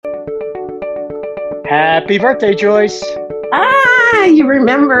Happy birthday, Joyce. You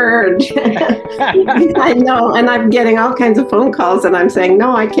remembered. I know, and I'm getting all kinds of phone calls, and I'm saying,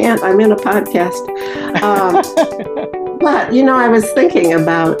 no, I can't. I'm in a podcast. Um, but, I was thinking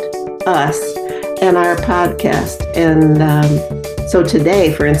about us and our podcast. And so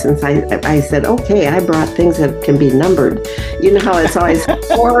today, for instance, I said, okay, I brought things that can be numbered. You know how it's always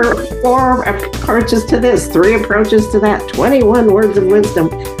four approaches to this, 3 approaches to that, 21 words of wisdom.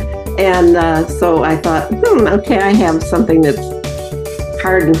 And so I thought, okay, I have something that's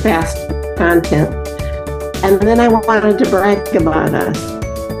hard and fast content. And then I wanted to brag about us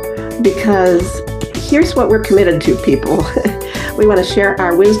because here's what we're committed to, people. We want to share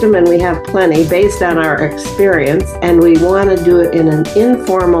our wisdom, and we have plenty based on our experience, and we want to do it in an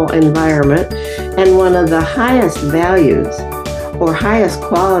informal environment. And one of the highest values or highest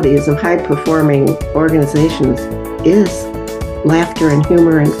qualities of high-performing organizations is laughter and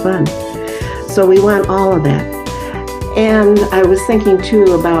humor and fun. So we want all of that. And I was thinking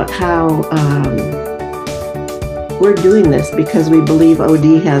too about how we're doing this because we believe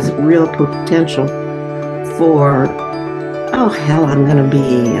OD has real potential for, I'm going to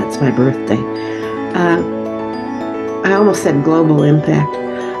be, it's my birthday. I almost said global impact.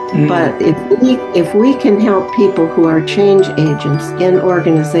 But if we can help people who are change agents in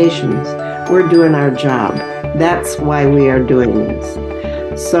organizations, we're doing our job. That's why we are doing this.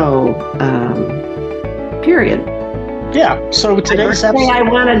 So, period. Yeah. So today's episode,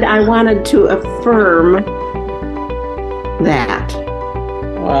 I wanted to affirm that.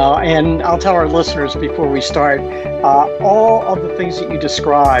 Well, and I'll tell our listeners before we start, all of the things that you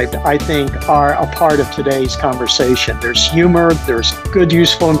described, I think, are a part of today's conversation. There's humor, there's good,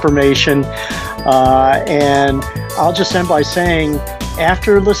 useful information, and I'll just end by saying,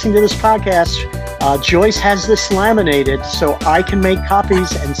 after listening to this podcast, Joyce has this laminated so I can make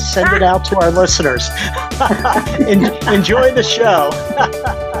copies and send it out to our listeners. Enjoy the show.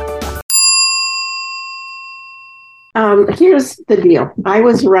 Here's the deal. I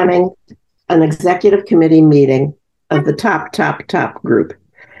was running an executive committee meeting of the top group.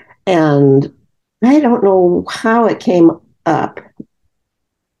 And I don't know how it came up.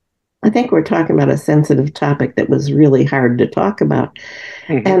 I think we're talking about a sensitive topic that was really hard to talk about.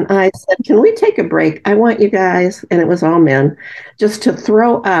 Mm-hmm. And I said, can we take a break? I want you guys, and it was all men, just to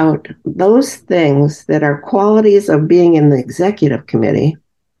throw out those things that are qualities of being in the executive committee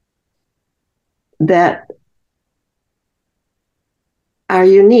that are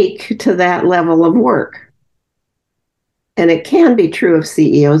unique to that level of work. And it can be true of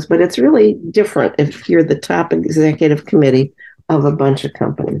CEOs, but it's really different if you're the top executive committee of a bunch of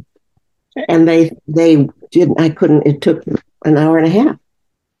companies. And they didn't, it took an hour and a half.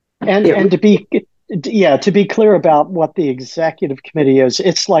 And to be clear about what the executive committee is,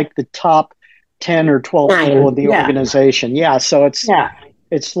 it's like the top 10 or 12 people in the organization. Yeah. So it's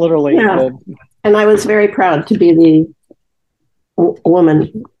literally. Yeah. And I was very proud to be the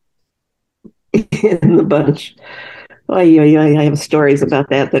woman in the bunch. I have stories about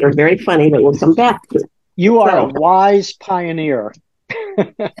that are very funny that we'll come back to. You are a wise pioneer.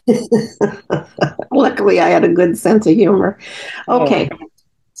 Luckily, I had a good sense of humor. Okay,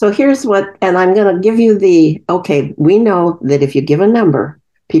 so here's what, and I'm going to give you we know that if you give a number,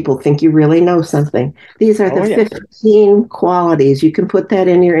 people think you really know something. These are the 15 qualities. You can put that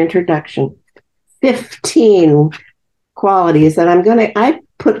in your introduction. 15 qualities that I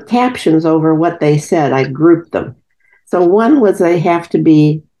put captions over what they said. I grouped them. So one was they have to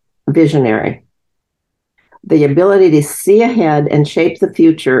be visionary. The ability to see ahead and shape the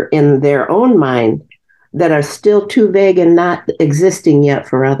future in their own mind that are still too vague and not existing yet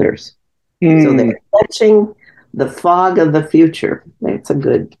for others. So they're catching the fog of the future. That's a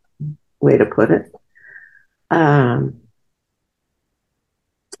good way to put it. And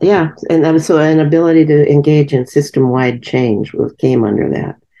so an ability to engage in system-wide change came under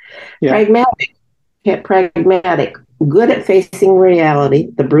that. Yeah. Pragmatic, good at facing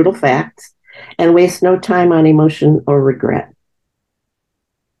reality, the brutal facts, and waste no time on emotion or regret.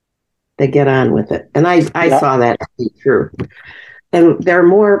 They get on with it. And I saw that to be true. And there are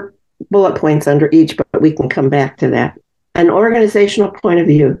more bullet points under each, but we can come back to that. An organizational point of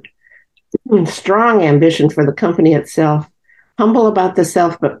view, strong ambition for the company itself, humble about the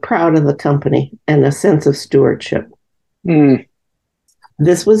self, but proud of the company, and a sense of stewardship.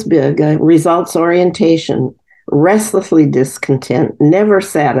 This was big. Results orientation, restlessly discontent, never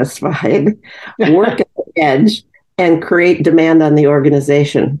satisfied, work at the edge, and create demand on the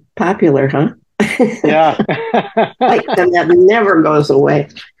organization. Popular, huh? Yeah. And that never goes away.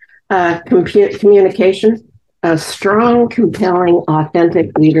 Communication, a strong, compelling,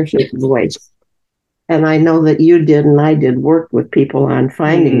 authentic leadership voice. and I know that you did and I did work with people on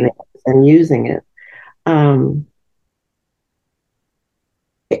finding that and using it.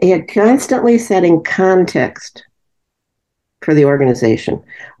 It constantly setting context for the organization.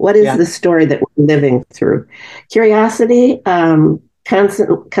 What is the story that we're living through? Curiosity,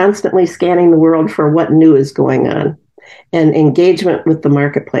 constantly scanning the world for what new is going on, and engagement with the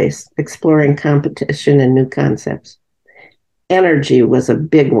marketplace, exploring competition and new concepts. Energy was a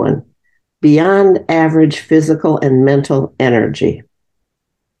big one. Beyond average physical and mental energy.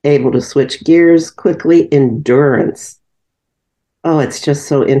 Able to switch gears quickly, endurance. Oh, it's just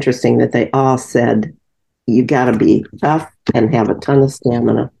so interesting that they all said, you got to be tough and have a ton of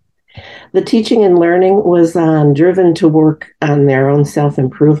stamina. The teaching and learning was driven to work on their own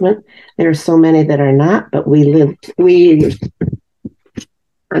self-improvement. There are so many that are not, but it's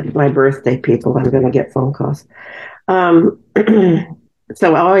my birthday, people. I'm going to get phone calls.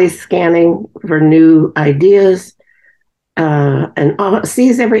 So always scanning for new ideas, and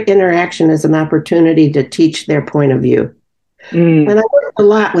sees every interaction as an opportunity to teach their point of view. And I work a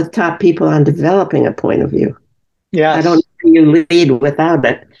lot with top people on developing a point of view. Yes. I don't know you lead without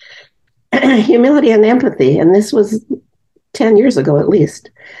it. Humility and empathy, and this was 10 years ago at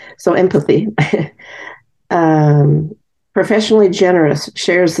least. So empathy. Professionally generous,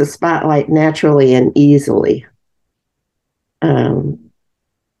 shares the spotlight naturally and easily.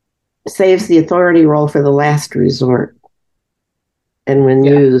 Saves the authority role for the last resort. And when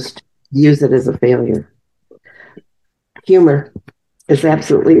used, use it as a failure. Humor is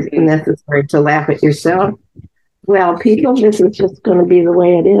absolutely necessary to laugh at yourself. Well, people, this is just going to be the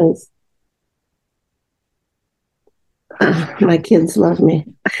way it is. My kids love me.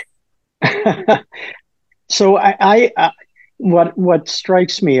 So what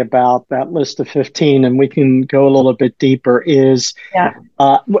strikes me about that list of 15, and we can go a little bit deeper, is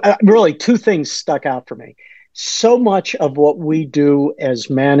really two things stuck out for me. So much of what we do as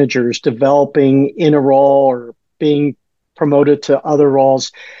managers, developing in a role or being promoted to other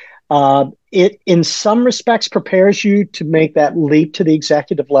roles, it in some respects prepares you to make that leap to the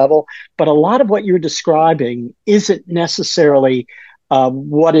executive level. But a lot of what you're describing isn't necessarily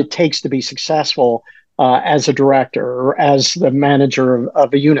what it takes to be successful as a director or as the manager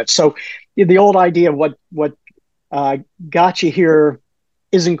of a unit. So the old idea of what got you here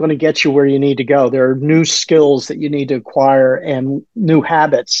isn't going to get you where you need to go. There are new skills that you need to acquire and new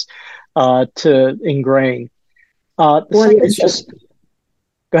habits to ingrain. The second is just,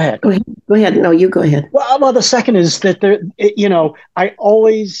 go ahead. Go ahead. No, you go ahead. Well, the second is that I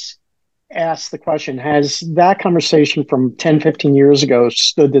always ask the question, has that conversation from 10, 15 years ago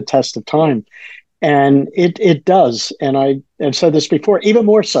stood the test of time? And it does. And I have said this before, even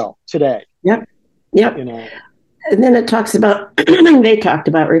more so today. Yep. And then it talks about, they talked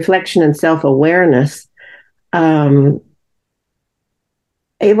about reflection and self-awareness,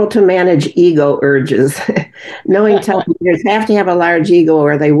 able to manage ego urges. Knowing top leaders have to have a large ego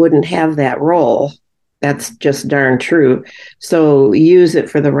or they wouldn't have that role. That's just darn true. So use it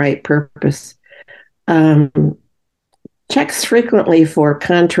for the right purpose. Checks frequently for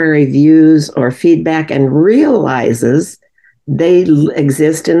contrary views or feedback and realizes they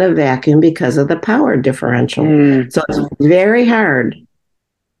exist in a vacuum because of the power differential. So it's very hard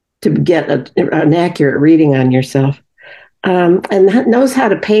to get an accurate reading on yourself. And knows how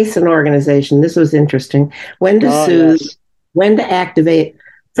to pace an organization. This was interesting. When to soothe, when to activate,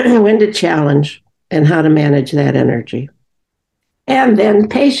 when to challenge, and how to manage that energy. And then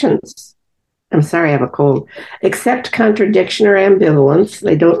patience. I'm sorry, I have a cold. Accept contradiction or ambivalence.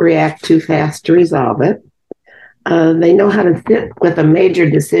 They don't react too fast to resolve it. They know how to sit with a major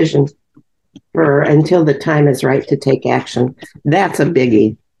decision until the time is right to take action. That's a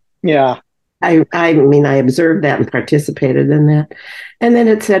biggie. Yeah. I mean, I observed that and participated in that. And then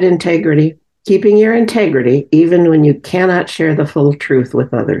it said integrity, keeping your integrity even when you cannot share the full truth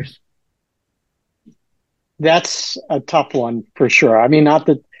with others. That's a tough one for sure. I mean, not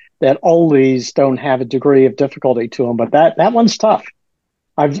that all these don't have a degree of difficulty to them, but that one's tough.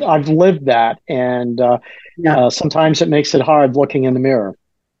 I've lived that, and sometimes it makes it hard looking in the mirror.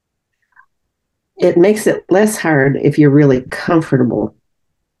 It makes it less hard if you're really comfortable.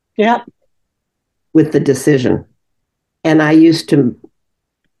 Yeah. With the decision. And I used to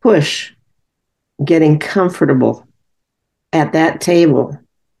push getting comfortable at that table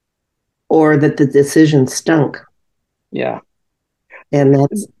or that the decision stunk. Yeah. And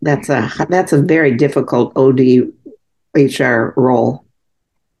that's a very difficult OD/HR role.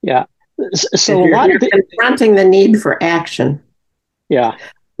 Yeah. So a lot of confronting the need for action. Yeah.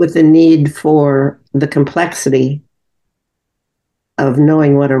 With the need for the complexity of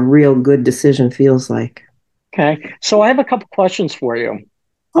knowing what a real good decision feels like. Okay. So I have a couple questions for you.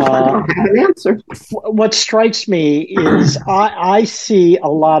 Oh, I don't have an answer. What strikes me is I see a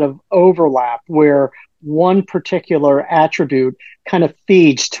lot of overlap where one particular attribute kind of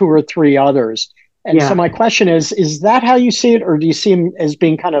feeds two or three others. And so Yeah. my question is that how you see it, or do you see them as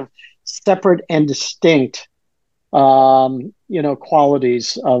being kind of separate and distinct,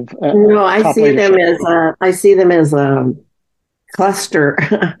 qualities of No, I top see them leadership? as a cluster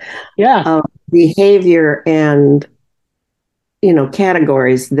Yeah, of behavior and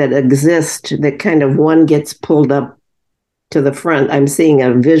categories that exist that kind of one gets pulled up to the front. I'm seeing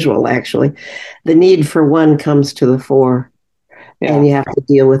a visual actually. The need for one comes to the fore yeah, and you have to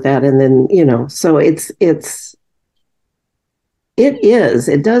deal with that. And then, so it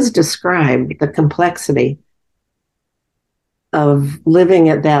does describe the complexity of living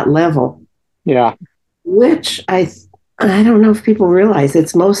at that level, yeah. which I don't know if people realize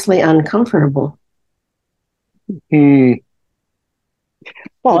it's mostly uncomfortable. Hmm.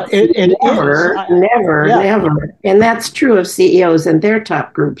 Well, It's it is. Yeah, never. And that's true of CEOs and their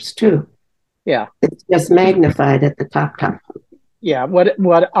top groups too. yeah. It's just magnified at the top. Yeah,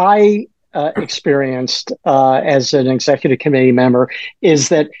 what I experienced as an executive committee member is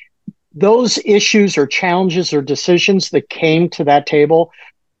that those issues or challenges or decisions that came to that table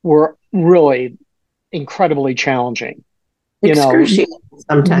were really incredibly challenging. You know, Excruciating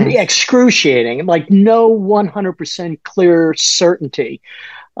sometimes. excruciating, like no 100% clear certainty,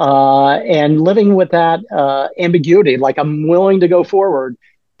 and living with that ambiguity. Like I'm willing to go forward,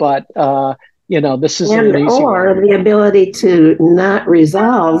 but this isn't And an easy or one. the ability to not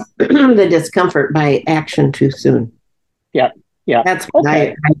resolve the discomfort by action too soon. Yeah, yeah. That's what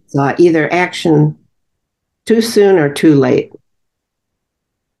Okay. I saw, either action too soon or too late,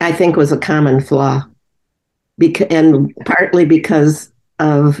 I think was a common flaw. And partly because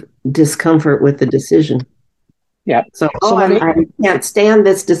of discomfort with the decision. Yeah. So, So let me. I can't stand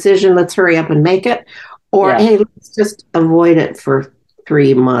this decision. Let's hurry up and make it. Or, Yeah. hey, let's just avoid it for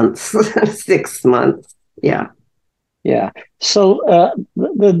 3 months, 6 months. Yeah. Yeah. So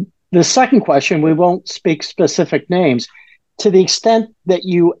the second question, we won't speak specific names. To the extent that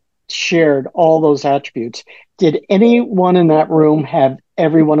you shared all those attributes, did anyone in that room have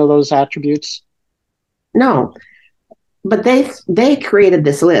every one of those attributes? No, but they created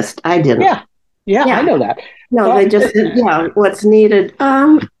this list. I didn't. Yeah. Yeah, I Yeah. know that. No, But they just said, yeah, what's needed.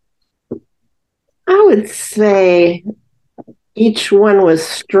 I would say each one was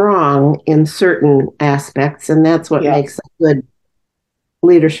strong in certain aspects, and that's what yeah, makes a good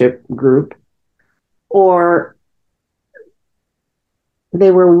leadership group. Or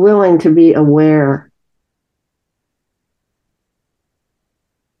they were willing to be aware.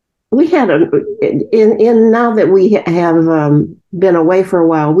 We had in now that we have been away for a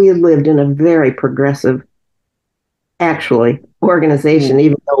while, we lived in a very progressive, actually, organization. mm,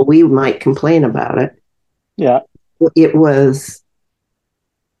 Even though we might complain about it, yeah, it was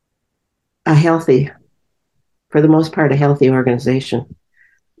a healthy, for the most part, a healthy organization.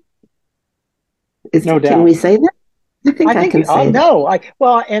 no Can we doubt. say that? I I think I think can say that. no,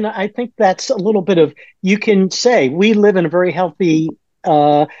 and I think that's a little bit of you can say we live in a very healthy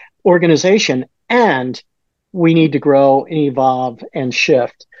uh, organization, and we need to grow and evolve and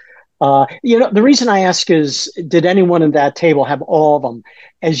shift. The reason I ask is, did anyone at that table have all of them?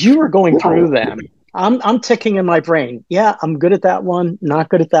 As you were going through No. them, I'm ticking in my brain. Yeah, I'm good at that one. Not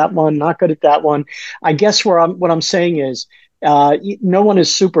good at that one. Not good at that one. I guess what I'm saying is, no one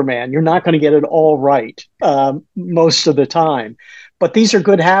is Superman. You're not going to get it all right most of the time, but these are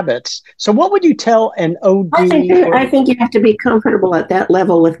good habits. So, what would you tell an OD I or think you have to be comfortable at that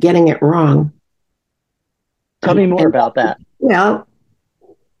level with getting it wrong. tell me more And about that? well,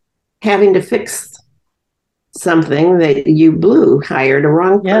 having to fix something that you blew, hired a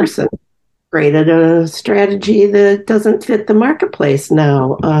wrong Yeah, person, created a strategy that doesn't fit the marketplace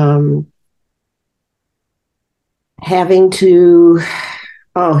now. Having to,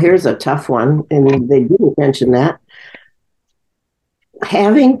 oh, here's a tough one, and they didn't mention that.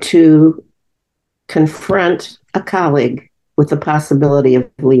 Having to confront a colleague with the possibility of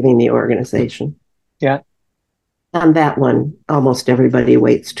leaving the organization. yeah, On that one, almost everybody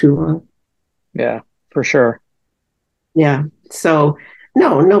waits too long. yeah, for sure. Yeah. So,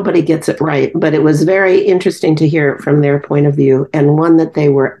 no, nobody gets it right. But it was very interesting to hear it from their point of view. And one that they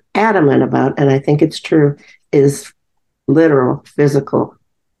were adamant about, and I think it's true, is literal, physical,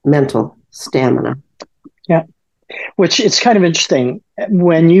 mental stamina. Yeah. Which it's kind of interesting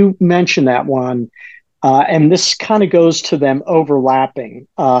when you mention that one, and this kind of goes to them overlapping.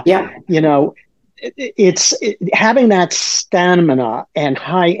 Yeah. You know, having that stamina and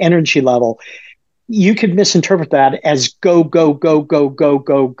high energy level. You could misinterpret that as go, go, go, go, go,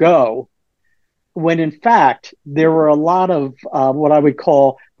 go, go, when in fact there were a lot of what I would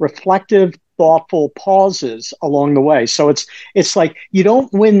call reflective, thoughtful pauses along the way. So it's like you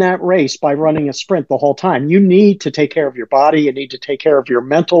don't win that race by running a sprint the whole time. You need to take care of your body. You need to take care of your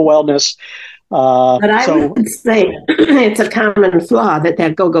mental wellness. But I would say it's a common flaw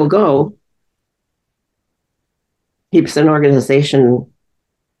that go, go, go keeps an organization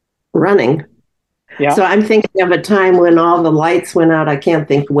running. Yeah. So I'm thinking of a time when all the lights went out. I can't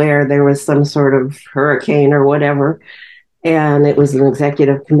think where. There was some sort of hurricane or whatever. And it was an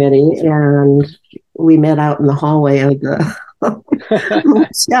executive committee. And we met out in the hallway of the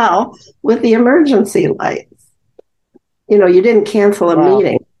motel with the emergency lights. You know, you didn't cancel a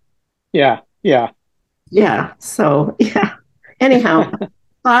meeting. Yeah. Yeah. Yeah. So, yeah. Anyhow,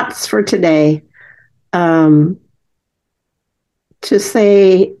 thoughts for today. To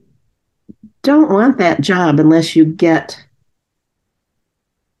say, don't want that job unless you get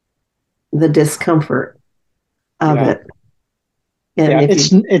the discomfort of it. And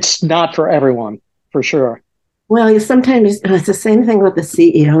it's not for everyone, for sure. Well, sometimes it's the same thing with the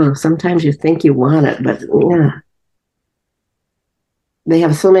CEO. Sometimes you think you want it, but yeah, they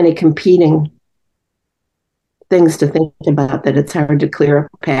have so many competing things to think about that it's hard to clear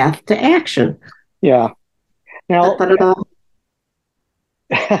a path to action. Yeah. Now,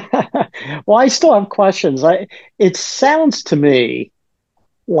 well, I still have questions. It sounds to me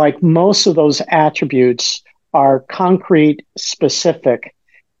like most of those attributes are concrete, specific,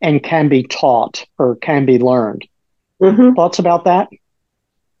 and can be taught or can be learned. Mm-hmm. Thoughts about that?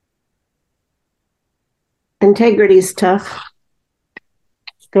 Integrity is tough.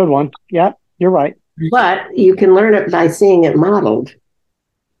 Good one. Yeah, you're right. But you can learn it by seeing it modeled.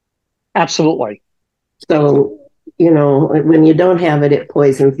 Absolutely. So, you know, when you don't have it, it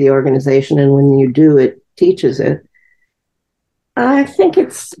poisons the organization. And when you do, it teaches it. I think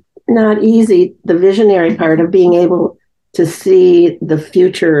it's not easy, the visionary part of being able to see the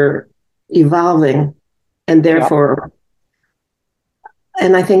future evolving and therefore,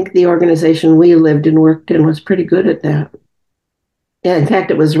 and I think the organization we lived and worked in was pretty good at that. Yeah, in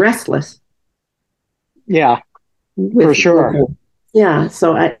fact, it was restless. Yeah, for sure. Yeah,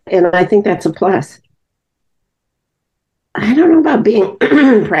 so I think that's a plus. I don't know about being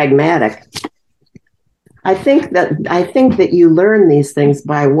pragmatic. I think that you learn these things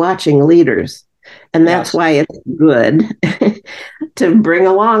by watching leaders, and that's why it's good to bring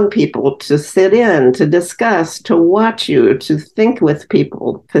along people, to sit in, to discuss, to watch you, to think with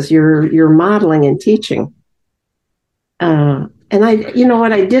people, because you're modeling and teaching. And you know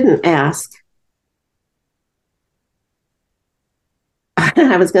what I didn't ask?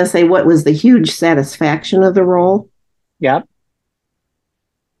 I was going to say, what was the huge satisfaction of the role? Yep.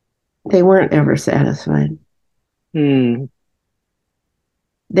 They weren't ever satisfied. They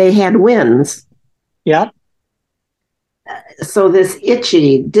had wins. Yep. So this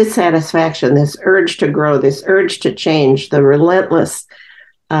itchy dissatisfaction, this urge to grow, this urge to change, the relentless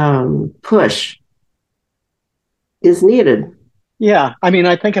push is needed. Yeah. I mean,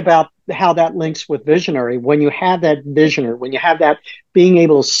 I think about how that links with visionary. When you have that visionary, when you have that being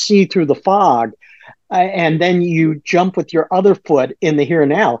able to see through the fog, and then you jump with your other foot in the here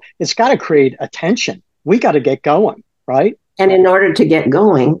and now, it's got to create attention. We got to get going, right? And in order to get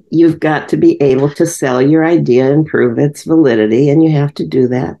going, you've got to be able to sell your idea and prove its validity, and you have to do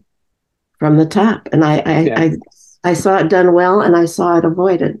that from the top. And I saw it done well, and I saw it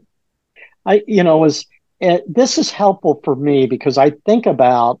avoided. This is helpful for me because I think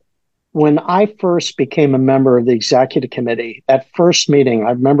about when I first became a member of the executive committee. That first meeting,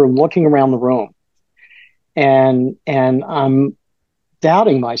 I remember looking around the room, and I'm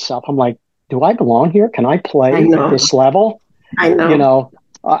doubting myself. I'm like, do I belong here? Can I play at this level? I know. You know,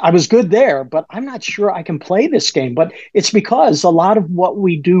 I was good there, but I'm not sure I can play this game. But it's because a lot of what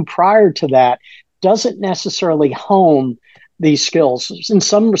we do prior to that doesn't necessarily hone these skills. In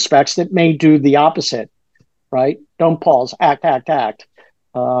some respects, it may do the opposite, right? Don't pause, act.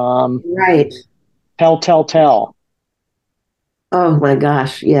 Right. Tell. Oh my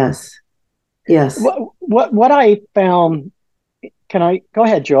gosh, yes. Yes. What I found, can I go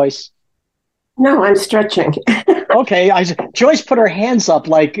ahead, Joyce? No, I'm stretching. Okay, Joyce put her hands up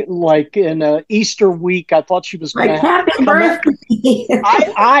like in Easter week. I thought she was going to happy birthday.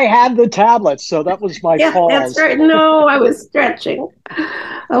 I had the tablet, so that was my pause. That's right. No, I was stretching.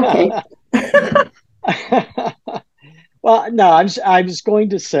 Okay. Well, no, I was going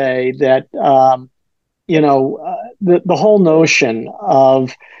to say that the whole notion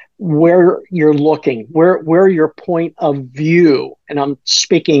of where you're looking, where your point of view, and I'm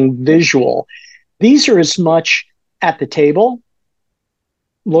speaking visual, these are as much at the table,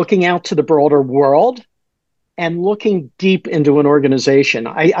 looking out to the broader world, and looking deep into an organization.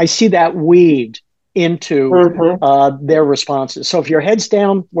 I see that weaved into their responses. So if your head's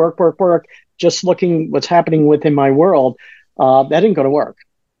down, work, work, work, just looking what's happening within my world, that ain't going to work.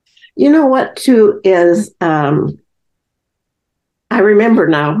 You know what, too, is I remember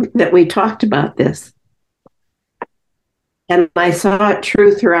now that we talked about this, and I saw it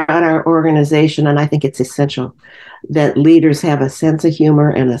true throughout our organization, and I think it's essential that leaders have a sense of humor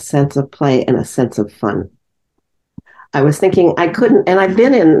and a sense of play and a sense of fun. I was thinking I couldn't, and I've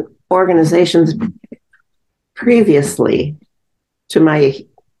been in organizations previously to my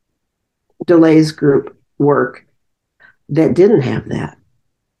Delhaize group work that didn't have that.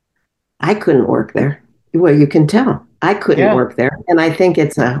 I couldn't work there. Well, you can tell I couldn't work there, and I think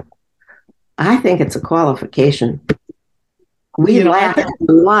it's a qualification. We laughed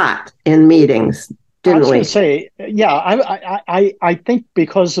a lot in meetings, didn't we? I was going to say, I think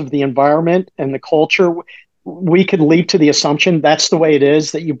because of the environment and the culture, we could leap to the assumption that's the way it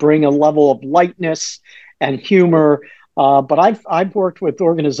is, that you bring a level of lightness and humor. But I've worked with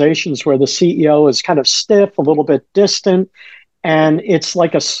organizations where the CEO is kind of stiff, a little bit distant, and it's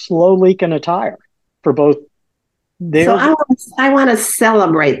like a slow leak in a tire for both. So I want to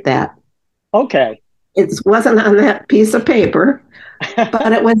celebrate that. Okay. It wasn't on that piece of paper,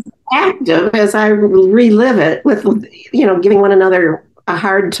 but it was active as I relive it with, giving one another a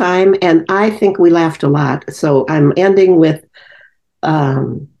hard time. And I think we laughed a lot. So I'm ending with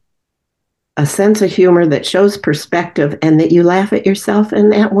a sense of humor that shows perspective and that you laugh at yourself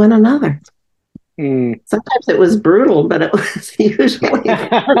and at one another. Sometimes it was brutal, but it was usually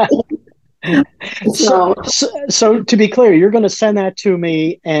So to be clear, you're going to send that to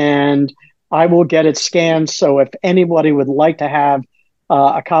me and I will get it scanned. So if anybody would like to have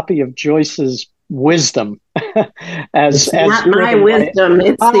a copy of Joyce's wisdom, it's not my wisdom.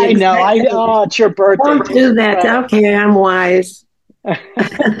 It's I know. It's your birthday. Don't do that. Okay, I'm wise.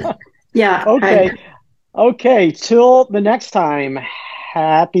 Yeah. Okay. Till the next time.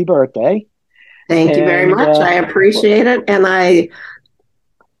 Happy birthday. Thank you very much. I appreciate it. And I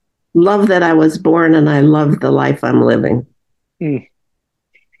love that I was born and I love the life I'm living.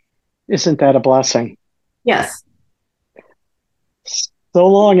 Isn't that a blessing? Yes. So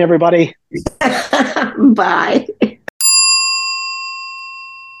long, everybody. Bye.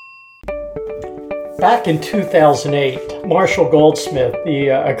 Back in 2008, Marshall Goldsmith, the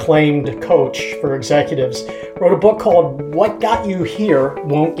acclaimed coach for executives, wrote a book called What Got You Here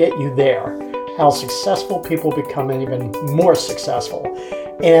Won't Get You There: How Successful People Become Even More Successful.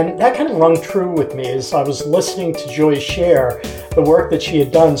 And that kind of rung true with me as I was listening to Joyce share the work that she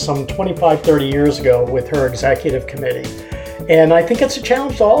had done some 25, 30 years ago with her executive committee. And I think it's a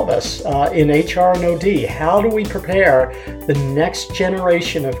challenge to all of us in HR and OD. How do we prepare the next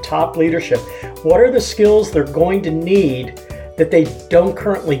generation of top leadership? What are the skills they're going to need that they don't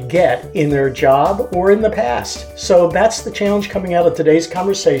currently get in their job or in the past? So that's the challenge coming out of today's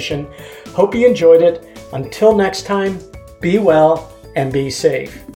conversation. Hope you enjoyed it. Until next time, be well and be safe.